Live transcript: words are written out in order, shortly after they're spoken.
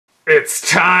It's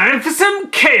time for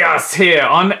some chaos here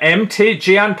on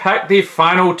MTG Unpacked, the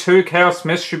final 2 Chaos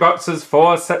Mystery Boxes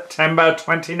for September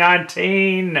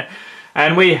 2019.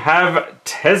 And we have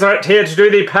Tezzeret here to do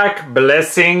the pack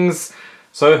blessings.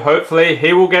 So hopefully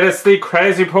he will get us the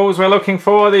crazy pulls we're looking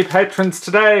for. The patrons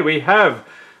today, we have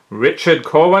Richard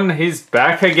Corwin, he's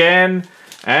back again.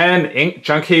 And Ink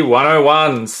Junkie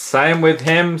 101, same with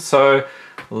him. So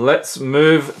let's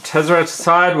move Tezzeret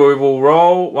aside. We will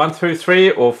roll 1 through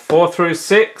 3 or 4 through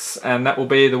 6, and that will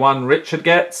be the one Richard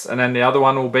gets, and then the other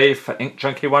one will be for Ink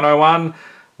Junkie 101.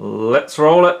 Let's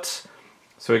roll it.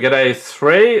 So we get a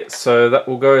 3, so that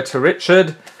will go to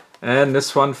Richard, and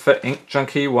this one for Ink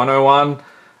Junkie 101.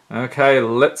 Okay,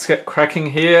 let's get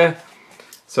cracking here.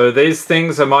 So these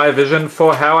things are my vision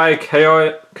for how a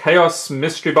Chaos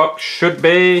Mystery Box should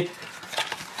be.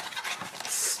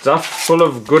 Stuffed full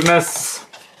of goodness.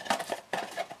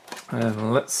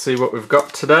 And let's see what we've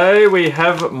got today. We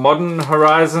have Modern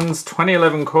Horizons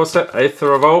 2011 core set,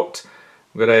 Aether Revolt.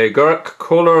 We've got a Guruk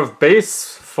Caller of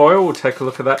Beasts foil. We'll take a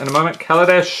look at that in a moment.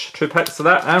 Kaladesh, 2 packs of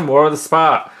that, and War of the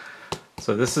Spark.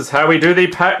 So this is how we do the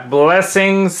pack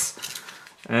blessings.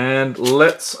 And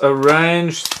let's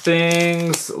arrange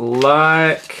things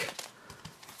like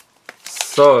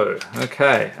so.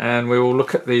 Okay, and we will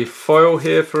look at the foil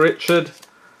here for Richard.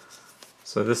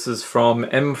 So this is from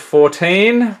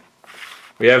M14.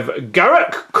 We have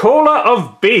Guruk Caller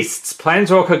of Beasts.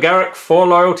 Planeswalker Guruk, 4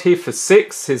 loyalty for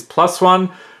 6. His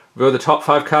 +1. Reveal the top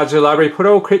 5 cards of your library. Put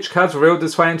all creature cards revealed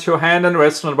this way into your hand and the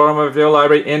rest on the bottom of your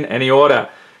library in any order.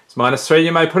 It's -3.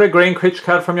 You may put a green creature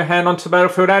card from your hand onto the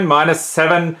battlefield, and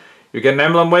 -7. You get an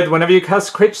emblem with whenever you cast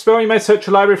a creature spell, you may search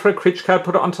your library for a creature card,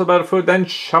 put it onto the battlefield, then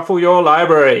shuffle your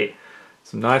library.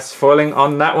 Some nice foiling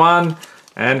on that one.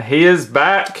 And he is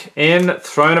back in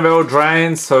Throne of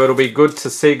Eldraine, so it'll be good to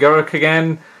see Guruk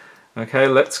again. Okay,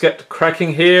 let's get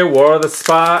cracking here. War of the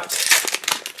Spark.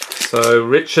 So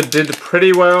Richard did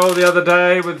pretty well the other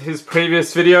day with his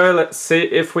previous video. Let's see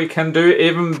if we can do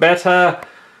even better.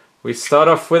 We start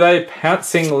off with a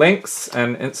Pouncing Lynx,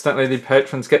 and instantly the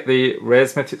patrons get the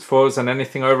Rares, Mythics, Foils, and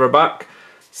anything over $1.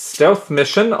 Stealth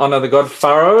Mission, Honor the God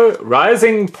Pharaoh.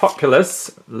 Rising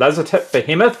Populace, Lazotep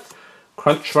Behemoth.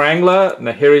 Crunch Wrangler,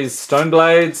 Nahiri's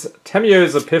Stoneblades,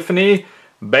 Temiyo's Epiphany,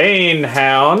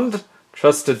 Banehound,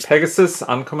 Trusted Pegasus,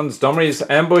 Uncommons Domri's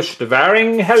Ambush,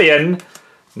 Devouring Hellion,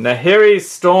 Nahiri's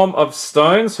Storm of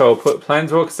Stone, so I'll put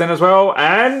Planeswalkers in as well,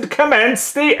 and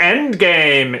Commence the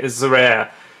Endgame is the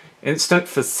rare. Instant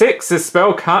for 6, this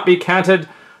spell can't be countered.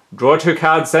 Draw 2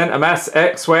 cards then, amass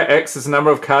X, where X is the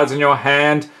number of cards in your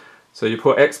hand. So you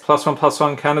put X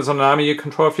 +1/+1 counters on an army you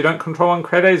control. If you don't control one,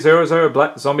 create a 0/0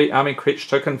 black zombie army creature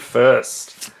token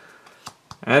first.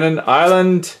 And an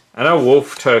island and a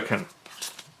wolf token.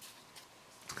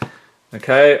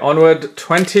 Okay, onward,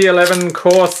 2011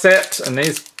 core set. And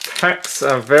these packs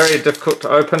are very difficult to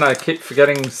open. I keep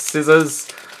forgetting scissors.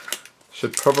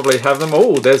 Should probably have them.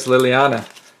 Oh, there's Liliana.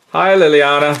 Hi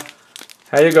Liliana.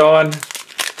 How you going?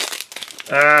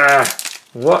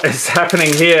 What is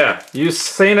happening here? You've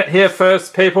seen it here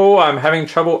first, people. I'm having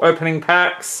trouble opening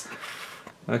packs.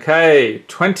 Okay,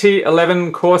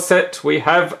 2011 core set. We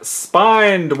have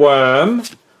Spined Worm,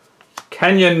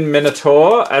 Canyon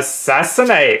Minotaur,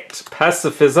 Assassinate,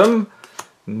 Pacifism,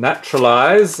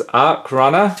 Naturalize, Arc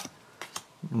Runner,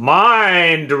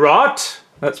 Mind Rot.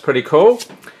 That's pretty cool.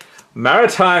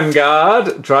 Maritime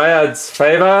Guard, Dryad's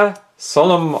Favor,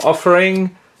 Solemn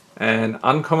Offering, and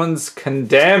Uncommons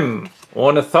Condemn.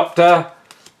 Ornithopter,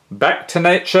 Back to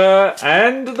Nature,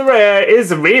 and the rare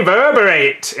is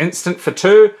Reverberate. Instant for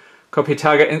 2. Copy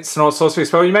target instant or sorcery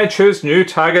spell. You may choose new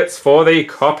targets for the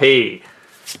copy.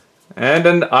 And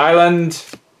an island.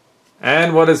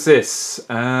 And what is this?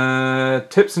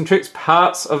 Tips and tricks,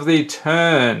 parts of the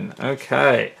turn.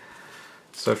 Okay.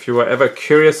 So if you were ever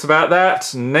curious about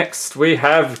that. Next we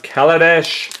have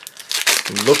Kaladesh.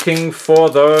 Looking for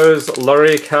those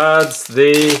lottery cards.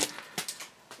 The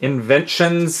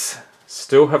Inventions,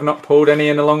 still have not pulled any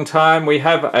in a long time. We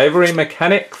have Avery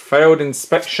Mechanic, Failed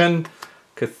Inspection,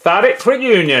 Cathartic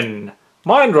Reunion,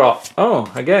 Mind Rot,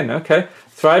 oh, again, okay.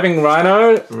 Thriving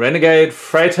Rhino, Renegade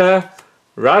Freighter,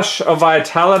 Rush of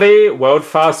Vitality, World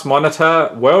Fast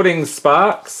Monitor, Welding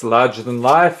Sparks, Larger Than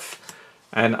Life,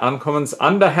 and Uncommons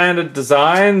Underhanded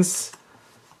Designs,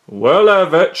 Whirler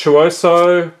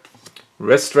Virtuoso,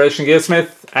 Restoration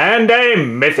Gearsmith, and a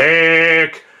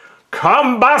Mythic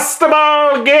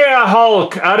Combustible Gear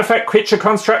Hulk! Artifact creature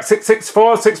construct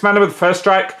 6/6/4, 6 mana with first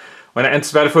strike. When it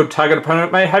enters the battlefield, target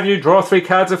opponent may have you draw 3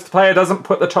 cards. If the player doesn't,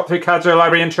 put the top 3 cards of your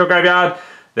library into your graveyard.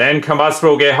 Then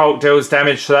Combustible Gearhulk deals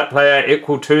damage to that player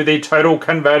equal to the total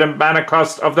converted mana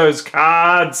cost of those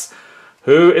cards.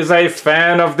 Who is a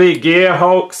fan of the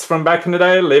Gearhulks from back in the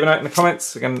day? Leave a note in the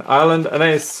comments. Again, Island and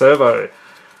a Servo.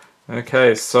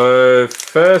 Okay, so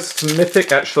first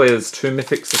mythic. Actually, there's two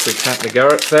mythics if we count the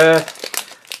Garrett there.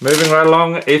 Moving right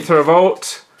along, Aether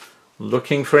Revolt.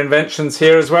 Looking for inventions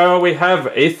here as well. We have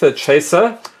Aether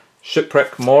Chaser,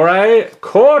 Shipwreck Moray,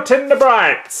 Caught in the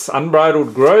Brights,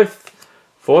 Unbridled Growth,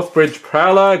 Fourth Bridge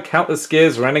Prowler, Countless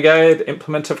Gears Renegade,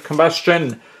 Implement of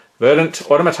Combustion, Verdant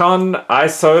Automaton,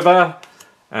 Ice Over,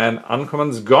 and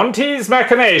Uncommons Gonti's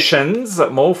Machinations,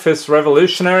 Morphis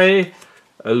Revolutionary,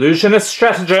 Illusionist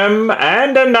Stratagem,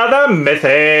 and another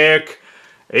Mythic.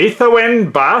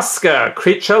 Aetherwind Basker,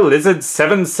 creature lizard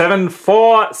 7/7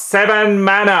 for 7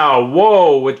 mana.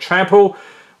 Whoa, with trample.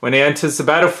 When he enters the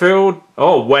battlefield,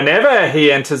 whenever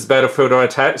he enters the battlefield or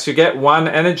attacks, you get 1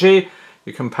 energy.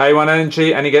 You can pay 1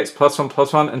 energy and he gets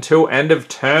 +1/+1 until end of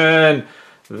turn.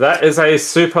 That is a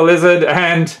super lizard,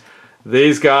 and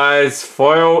these guys,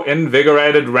 foil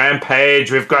Invigorated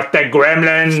Rampage. We've got the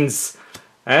Gremlins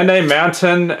and a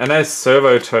mountain and a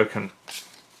servo token.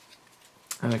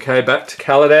 Okay, back to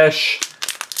Kaladesh.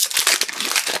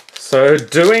 So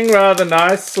doing rather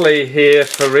nicely here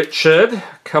for Richard. A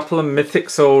couple of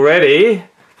mythics already.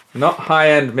 Not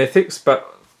high-end mythics,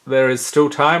 but there is still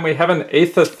time. We have an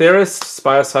Aether Theorist,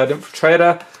 Spireside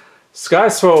Infiltrator,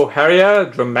 Skyswirl Harrier,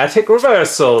 Dramatic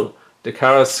Reversal,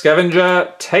 Dakara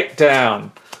Scavenger,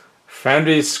 Takedown,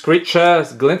 Foundry Screecher,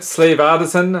 Glint Sleeve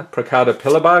Artisan, Procada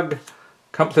Pillarbug,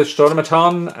 Accomplished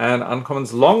Automaton, and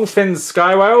Uncommons Longfin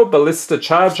Skywhale, Ballista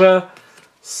Charger,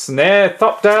 Snare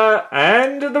Thopter,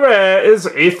 and the rare is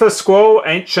Aether Squall,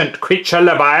 Ancient Creature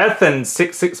Leviathan,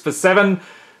 6/6 for 7.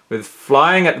 With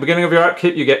flying at the beginning of your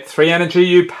upkeep, you get 3 energy.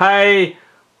 You pay,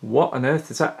 what on earth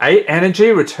is that? 8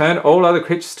 energy. Return all other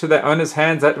creatures to their owner's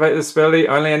hands. Activate this ability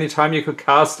only anytime you could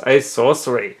cast a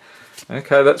sorcery.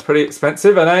 Okay, that's pretty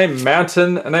expensive. And a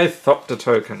mountain and a Thopter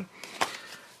token.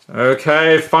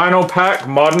 Okay, final pack,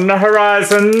 Modern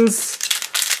Horizons.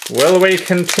 Will we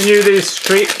continue this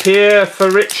streak here for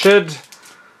Richard?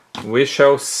 We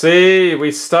shall see.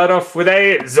 We start off with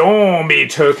a zombie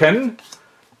token.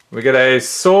 We get a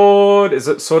sword. Is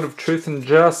it Sword of Truth and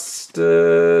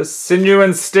Justice? Sinew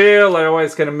and Steel. I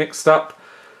always get them mixed up.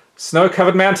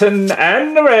 Snow-covered mountain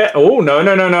and the rare. Oh,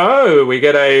 no. We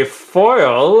get a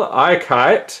foil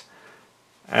Eye-Kite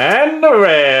and the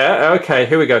rare. Okay,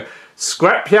 here we go.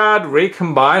 Scrapyard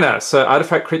Recombiner. So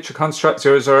artifact creature construct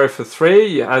 0/0 for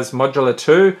 3 has modular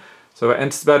 2. So it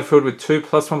enters the battlefield with 2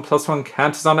 +1/+1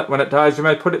 counters on it. When it dies, you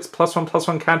may put its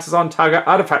 +1/+1 counters on target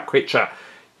artifact creature.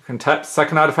 You can tap,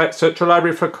 sack an artifact, search your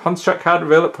library for a construct card,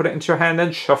 reveal it, put it into your hand,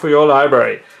 then shuffle your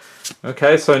library.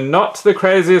 Okay, so not the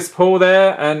craziest pull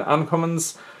there. And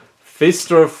Uncommons,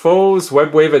 Feaster of Fools,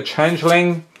 Webweaver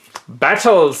Changeling,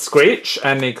 Battle Screech,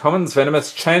 and the Commons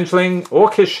Venomous Changeling,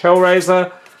 Orcish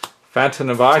Hellraiser, Fountain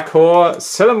of Icor,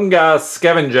 Silumgar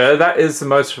Scavenger, that is the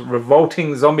most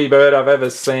revolting zombie bird I've ever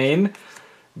seen.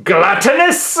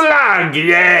 Gluttonous Slug,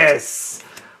 yes!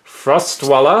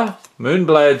 Frostwaller,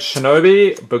 Moonblade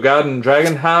Shinobi, Bogarden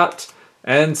Dragonheart,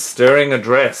 and Stirring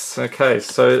Address. Okay,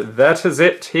 so that is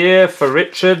it here for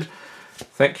Richard.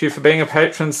 Thank you for being a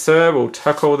patron, sir. We'll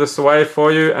tuck all this away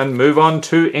for you and move on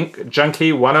to Ink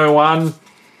Junkie 101.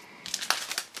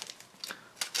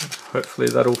 Hopefully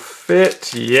that'll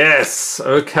fit. Yes,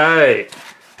 okay.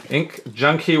 Ink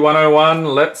Junkie 101,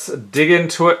 let's dig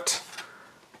into it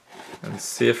and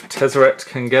see if Tezzeret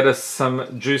can get us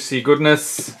some juicy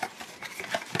goodness.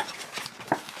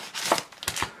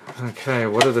 Okay,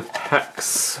 what are the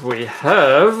packs we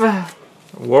have?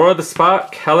 War of the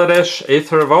Spark, Kaladesh,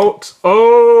 Aether Revolt.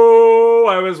 Oh,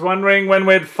 I was wondering when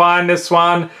we'd find this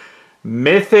one.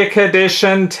 Mythic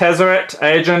Edition, Tezzeret,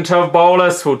 Agent of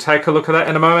Bolus. We'll take a look at that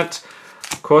in a moment.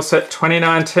 Corset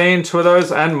 2019, 2 of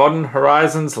those, and Modern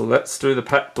Horizons. Let's do the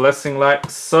pack blessing like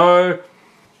so.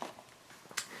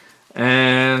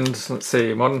 And let's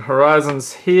see, Modern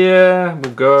Horizons here.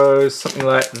 We'll go something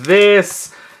like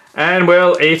this. And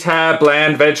we'll eat our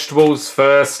bland vegetables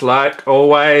first, like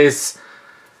always.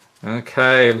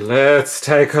 Okay, let's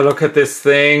take a look at this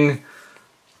thing.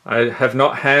 I have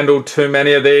not handled too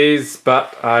many of these,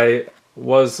 but I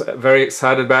was very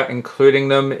excited about including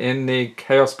them in the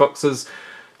Chaos boxes.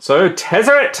 So,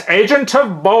 Tezzeret, Agent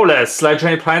of Bolus,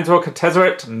 Legendary Planeswalker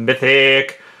Tezzeret,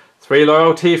 Mythic. 3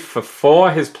 loyalty for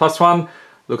 4, his +1.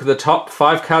 Look at the top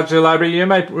 5 cards of your library. You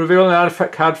may reveal an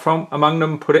artifact card from among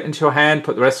them, put it into your hand,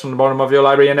 put the rest on the bottom of your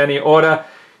library in any order.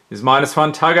 Is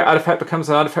 -1. Target artifact becomes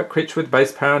an artifact creature with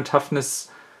base power and toughness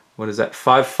What is that?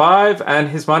 5/5, and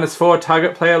his -4.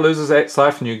 Target player loses X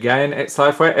life and you gain X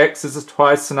life, where X is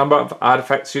twice the number of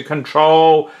artifacts you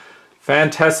control.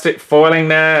 Fantastic foiling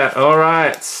there.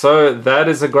 Alright, so that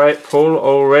is a great pull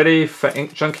already for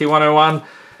Ink Junkie 101.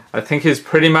 I think he's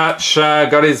pretty much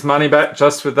got his money back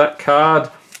just with that card.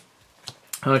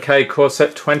 Okay, core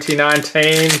set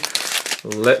 2019.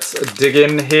 Let's dig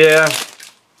in here.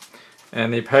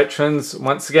 And the patrons,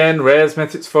 once again, rares,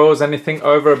 mythics, foils, anything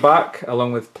over $1,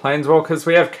 along with planeswalkers.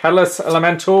 We have Catalyst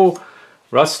Elemental,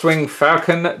 Rustwing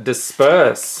Falcon,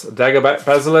 Disperse, Daggerback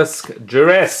Basilisk,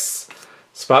 Duress,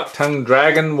 Spark-Tongue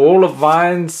Dragon, Wall of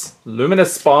Vines,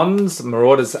 Luminous Bonds,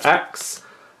 Marauder's Axe,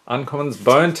 Uncommon's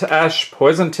Bone to Ash,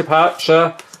 Poison Tip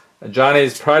Archer,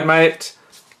 Ajani's Pridemate,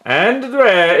 and the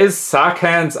rare is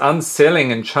Sarkhan's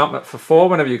Unsealing, enchantment for 4.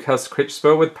 Whenever you cast a creature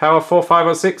spell with power 4, 5,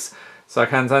 or 6,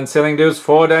 Sarkhan's Unsealing deals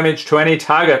 4 damage to any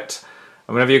target.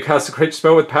 And whenever you cast a creature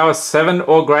spell with power 7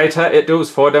 or greater, it deals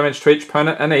 4 damage to each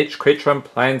opponent and each creature and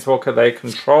planeswalker they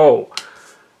control.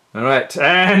 Alright,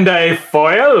 and a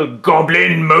foil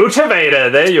Goblin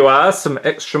Motivator. There you are, some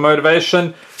extra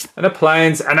motivation. And a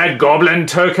planes and a Goblin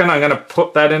token. I'm going to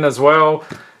put that in as well.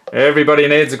 Everybody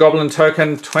needs a Goblin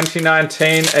token.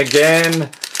 2019 again.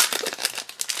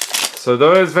 So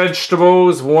those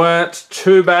vegetables weren't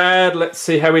too bad. Let's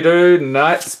see how we do.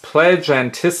 Knight's Pledge,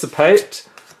 Anticipate,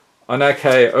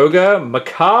 Onake Ogre,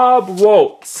 Macabre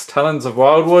Waltz, Talons of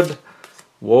Wildwood,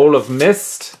 Wall of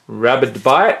Mist, Rabid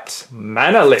Bite,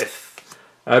 Manalith,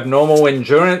 Abnormal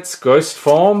Endurance, Ghost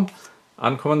Form,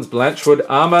 Uncommons, Blanchwood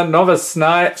Armor, Novice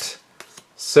Knight,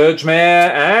 Surgemare,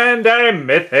 and a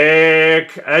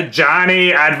Mythic,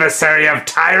 Ajani, Adversary of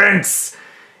Tyrants.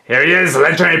 Here he is,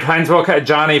 Legendary Planeswalker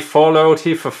Ajani, 4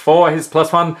 loyalty for 4, his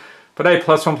 +1. Put a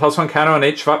 +1/+1 counter on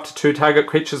each of up to 2 target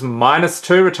creatures,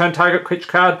 -2. Return target creature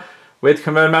card with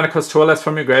converted mana cost 2 or less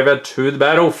from your graveyard to the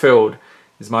battlefield.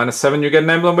 His -7 you get an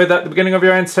emblem with at the beginning of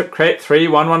your end step. Create 3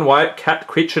 1/1 white cat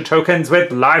creature tokens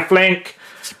with lifelink.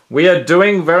 We are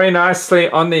doing very nicely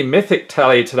on the Mythic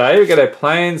tally today. We get a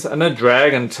Plains and a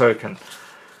Dragon token.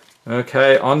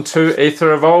 Okay, on to Aether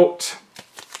Revolt.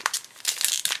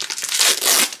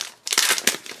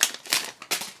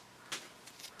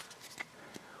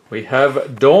 We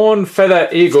have Dawn Feather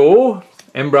Eagle,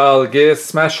 Embral Gear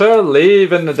Smasher,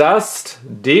 Leave in the Dust,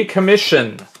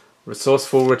 Decommission,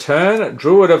 Resourceful Return,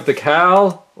 Druid of the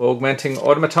Cowl, Augmenting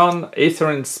Automaton,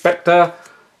 Aether Inspector,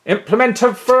 Implement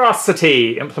of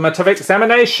Ferocity, Implement of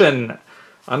Examination,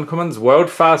 Uncommon's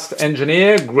Worldfast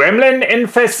Engineer, Gremlin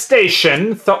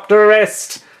Infestation, Thopter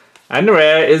Arrest, and the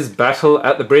rare is Battle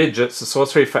at the Bridge. It's a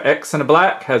sorcery for X and a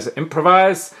black, has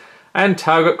Improvise, and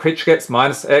target creature gets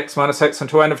 -X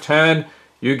until end of turn.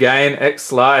 You gain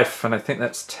X life, and I think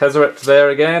that's Tezzeret there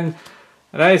again.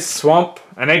 And a Swamp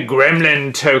and a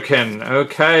Gremlin token.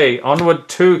 Okay, onward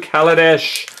to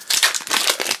Kaladesh.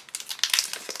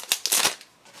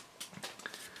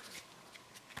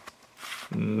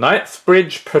 Ninth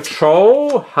Bridge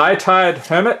Patrol, High Tide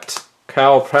Hermit,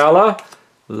 Cowl Prowler,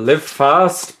 Live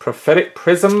Fast, Prophetic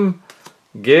Prism,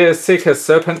 Gear Seeker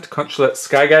Serpent, Consulate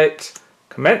Skygate,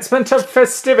 Commencement of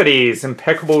Festivities,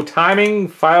 Impeccable Timing,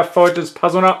 Fireforger's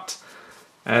Puzzle Knot,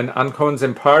 and Uncommon's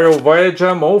Imperial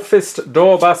Voyager, Maulfist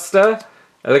Doorbuster,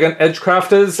 Elegant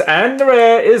Edgecrafters, and the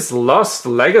rare is Lost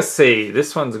Legacy.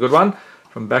 This one's a good one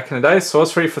from back in the day.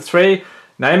 Sorcery for 3.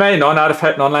 Name a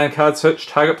non-artifact, non-land card, search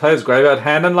target player's graveyard,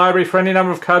 hand, and library for any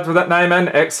number of cards with that name and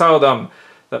exile them.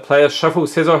 That player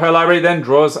shuffles his or her library, then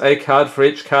draws a card for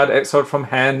each card exiled from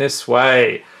hand this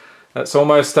way. That's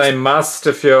almost a must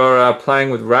if you're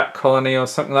playing with Rat Colony or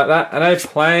something like that. And a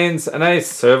Plains and a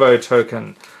Servo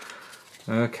token.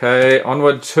 Okay,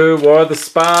 onward to War of the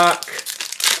Spark.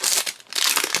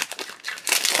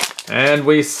 And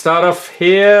we start off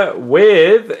here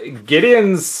with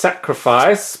Gideon's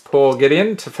Sacrifice. Poor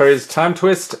Gideon. Teferi's Time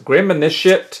Twist, Grim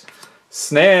Initiate,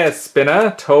 Snare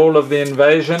Spinner, Toll of the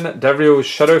Invasion, Davriel's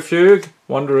Shadow Fugue,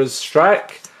 Wanderer's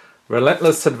Strike,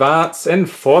 Relentless Advance,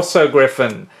 Enforcer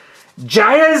Griffin.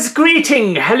 Jaya's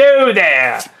Greeting, hello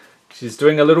there! She's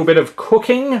doing a little bit of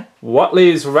cooking.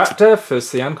 Watley's Raptor,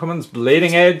 first the Uncommon's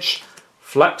Bleeding Edge,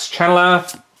 Flux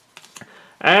Channeler,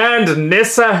 and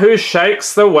Nissa Who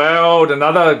Shakes the World,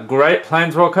 another great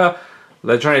Planeswalker.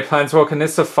 Legendary Planeswalker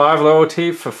Nissa, 5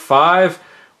 loyalty for 5.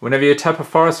 Whenever you tap a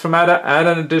forest for matter, add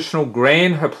an additional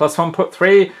green. Her +1 put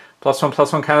 3.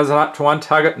 +1/+1 counters on up to 1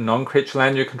 target non-creature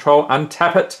land you control.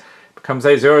 Untap it. Becomes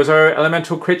a 0/0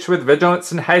 elemental creature with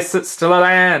vigilance and haste that's still a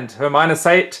land. Her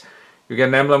 -8. You get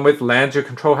an emblem with lands you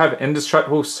control have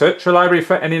indestructible. Search your library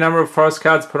for any number of forest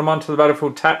cards, put them onto the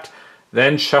battlefield tapped,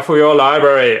 then shuffle your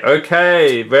library.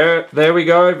 Okay, there we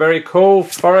go. Very cool.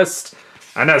 Forest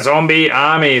and a zombie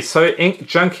army. So Ink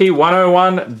Junkie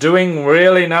 101 doing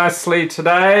really nicely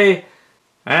today.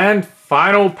 And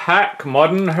final pack,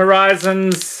 Modern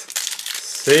Horizons.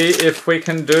 See if we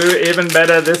can do even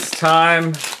better this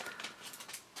time.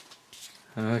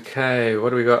 Okay,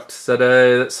 what do we got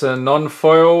today? That's a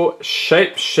non-foil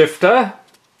shapeshifter.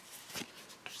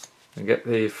 We get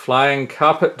the flying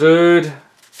carpet dude,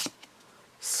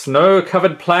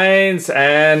 snow-covered plains,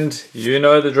 and you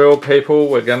know the drill, people.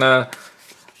 We're gonna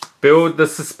build the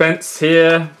suspense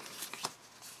here.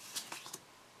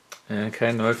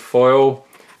 Okay, no foil.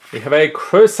 We have a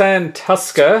Crosan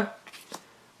Tusker,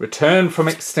 Return from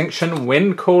Extinction,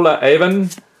 Windcaller Avon,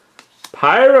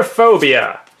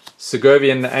 Pyrophobia,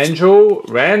 Segovian Angel,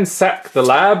 Ransack the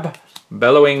Lab,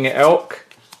 Bellowing Elk,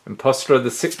 Imposter of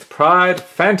the Sixth Pride,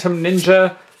 Phantom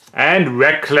Ninja, and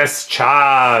Reckless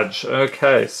Charge.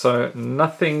 Okay, so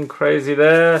nothing crazy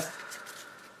there.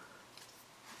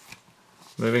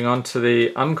 Moving on to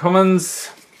the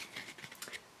uncommons.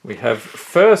 We have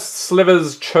First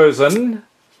Slivers Chosen,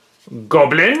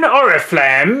 Goblin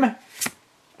Oriflamme,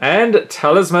 and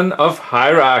Talisman of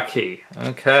Hierarchy.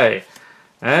 Okay,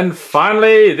 and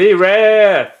finally the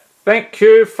rare. Thank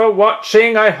you for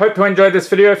watching. I hope you enjoyed this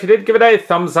video. If you did, give it a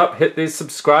thumbs up, hit the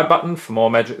subscribe button for more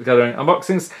Magic the Gathering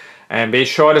unboxings, and be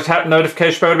sure to tap the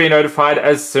notification bell to be notified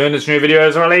as soon as new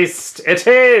videos are released. It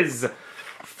is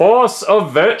Force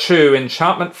of Virtue,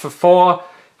 enchantment for 4.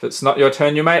 If it's not your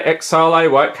turn, you may exile a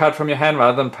white card from your hand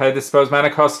rather than pay the disposed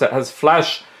mana cost. It has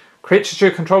flash. Creatures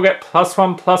you control get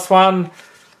 +1/+1.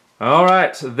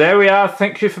 Alright, there we are.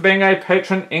 Thank you for being a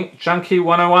patron, Ink Junkie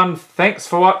 101. Thanks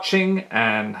for watching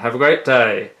and have a great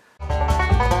day.